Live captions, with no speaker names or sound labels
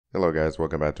Hello guys,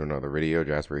 welcome back to another video.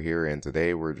 Jasper here, and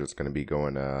today we're just going to be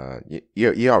going,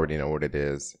 you already know what it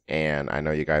is, and I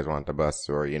know you guys want the bus,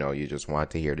 or, you just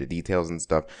want to hear the details and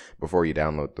stuff before you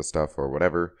download the stuff or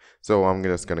whatever. So I'm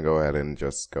just going to go ahead and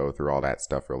just go through all that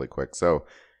stuff really quick. So,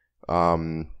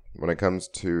 when it comes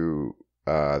to,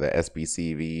 the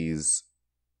SBCVs,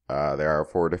 there are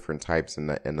 4 different types. In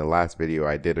the last video,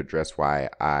 I did address why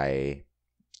I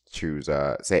choose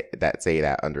say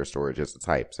that under storage is a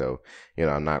type. So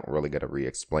I'm not really going to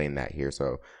re-explain that here.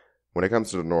 So when it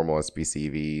comes to the normal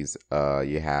SBCVs,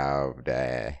 you have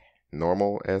the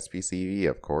normal SBCV,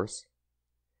 of course.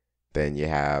 Then you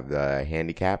have the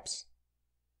handicaps.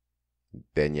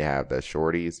 Then you have the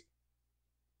shorties,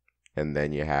 and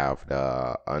then you have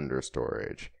the under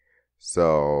storage.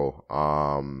 So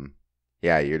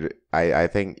yeah, I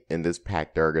think in this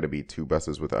pack there are going to be 2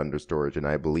 buses with under storage, and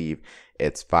I believe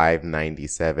it's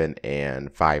 597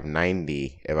 and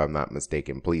 590, if I'm not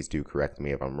mistaken. Please do correct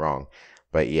me if I'm wrong.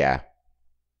 But yeah,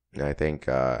 I think,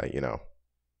 yeah.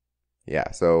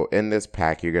 So in this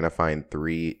pack, you're going to find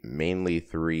mainly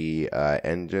three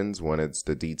engines. One is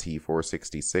the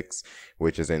DT466,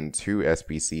 which is in 2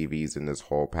 SBCVs in this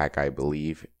whole pack, I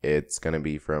believe. It's going to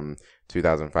be from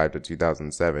 2005 to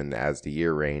 2007 as the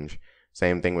year range.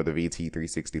 Same thing with the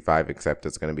VT365, except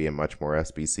it's going to be in much more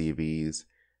SBCVs.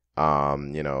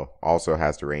 Also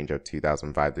has the range of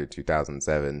 2005 through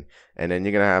 2007. And then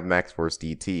you're going to have Max Force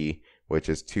DT, which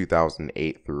is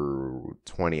 2008 through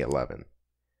 2011.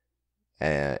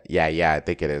 Yeah, I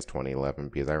think it is 2011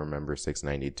 because I remember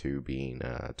 692 being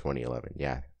 2011.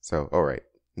 Yeah, so, all right.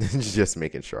 Just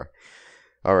making sure.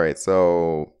 All right,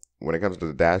 so when it comes to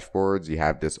the dashboards, you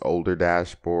have this older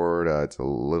dashboard. It's a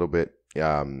little bit,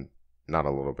 not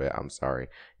a little bit, I'm sorry.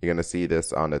 You're going to see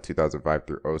this on the 2005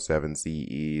 through 07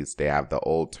 CEs. They have the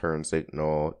old turn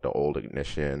signal, the old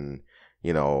ignition,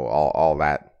 all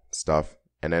that stuff.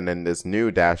 And then in this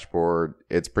new dashboard,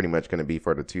 it's pretty much going to be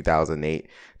for the 2008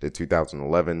 to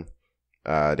 2011.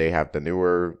 They have the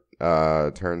newer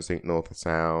turn signal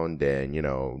sound and,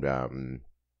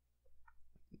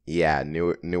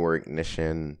 newer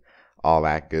ignition, all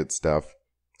that good stuff.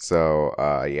 So,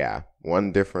 yeah,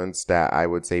 one difference that I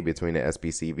would say between the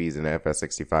SBCVs and the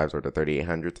FS65s or the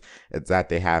 3800s is that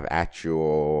they have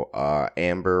actual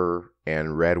amber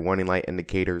and red warning light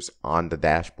indicators on the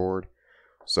dashboard.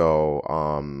 So,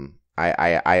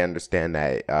 I understand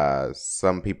that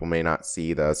some people may not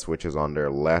see the switches on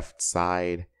their left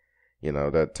side,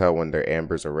 to tell when their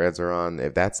ambers or reds are on.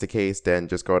 If that's the case, then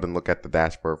just go ahead and look at the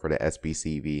dashboard for the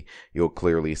SBCV. You'll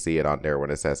clearly see it on there when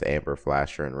it says amber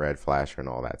flasher and red flasher and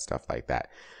all that stuff like that.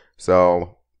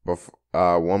 So,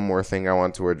 one more thing I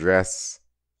want to address.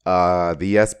 The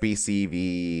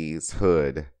SBCV's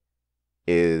hood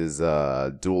is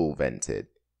dual vented.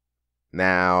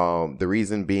 Now, the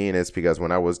reason being is because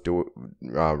when I was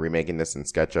remaking this in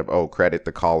SketchUp, credit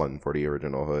to Colin for the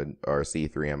original hood, or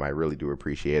C3M, I really do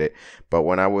appreciate it. But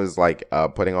when I was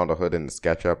putting on the hood in the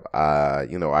SketchUp,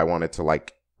 I wanted to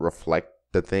reflect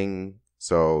the thing,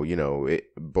 so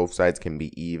both sides can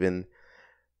be even.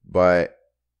 But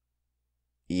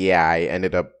yeah, I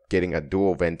ended up getting a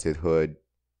dual vented hood.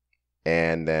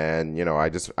 And then, I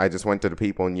just went to the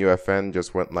people in UFN,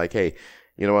 just went like, hey,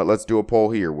 you know what, let's do a poll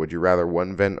here. Would you rather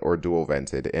one vent or dual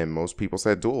vented? And most people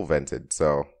said dual vented.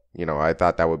 So, I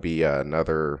thought that would be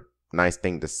another nice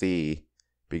thing to see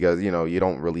because, you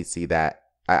don't really see that.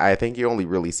 I think you only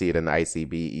really see it in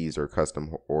ICBEs or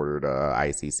custom ordered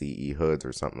ICCE hoods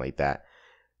or something like that.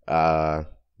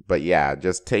 But yeah,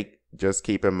 just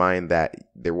keep in mind that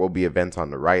there will be a vent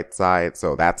on the right side.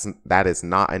 So that is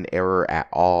not an error at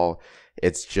all.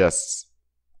 It's just,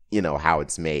 how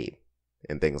it's made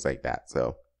and things like that.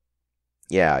 So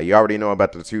yeah, you already know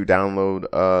about the 2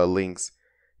 download links.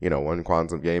 One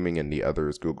Quantum Gaming and the other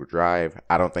is Google Drive.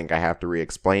 I don't think I have to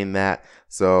re-explain that.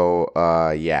 So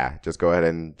yeah, just go ahead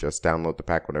and just download the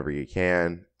pack whenever you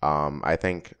can. I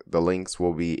think the links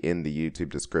will be in the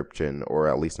YouTube description or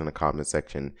at least in the comment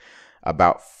section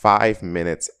about 5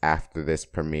 minutes after this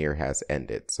premiere has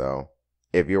ended. So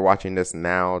if you're watching this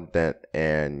now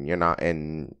and you're not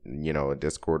in, a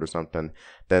Discord or something,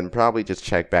 then probably just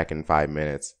check back in 5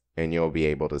 minutes and you'll be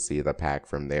able to see the pack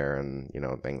from there and,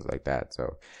 things like that.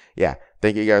 So yeah,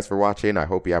 thank you guys for watching. I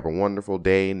hope you have a wonderful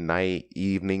day, night,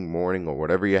 evening, morning, or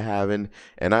whatever you're having.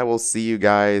 And I will see you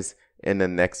guys in the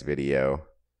next video.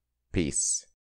 Peace.